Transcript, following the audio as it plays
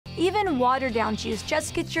Even watered-down juice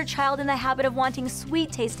just gets your child in the habit of wanting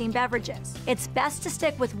sweet-tasting beverages. It's best to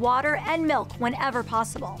stick with water and milk whenever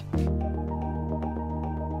possible.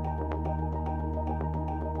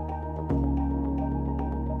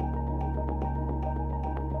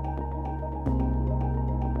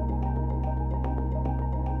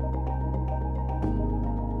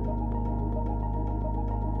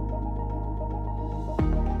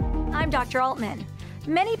 I'm Dr. Altman.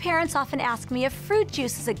 Many parents often ask me if fruit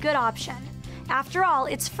juice is a good option. After all,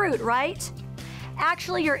 it's fruit, right?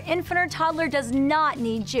 Actually, your infant or toddler does not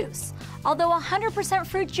need juice. Although 100%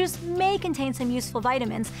 fruit juice may contain some useful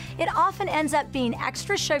vitamins, it often ends up being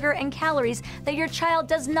extra sugar and calories that your child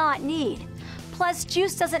does not need. Plus,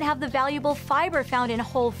 juice doesn't have the valuable fiber found in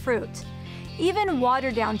whole fruit. Even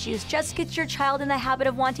watered-down juice just gets your child in the habit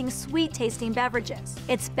of wanting sweet-tasting beverages.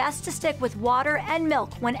 It's best to stick with water and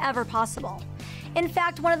milk whenever possible. In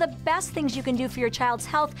fact, one of the best things you can do for your child's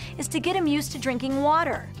health is to get him used to drinking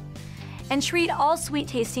water. And treat all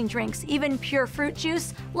sweet-tasting drinks, even pure fruit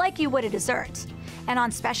juice, like you would a dessert. And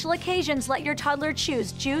on special occasions, let your toddler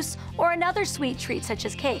choose juice or another sweet treat such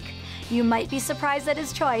as cake. You might be surprised at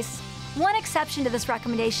his choice. One exception to this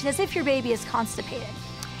recommendation is if your baby is constipated.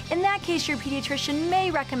 In that case, your pediatrician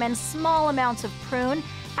may recommend small amounts of prune,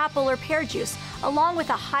 apple, or pear juice, along with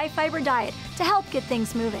a high-fiber diet to help get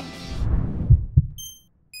things moving.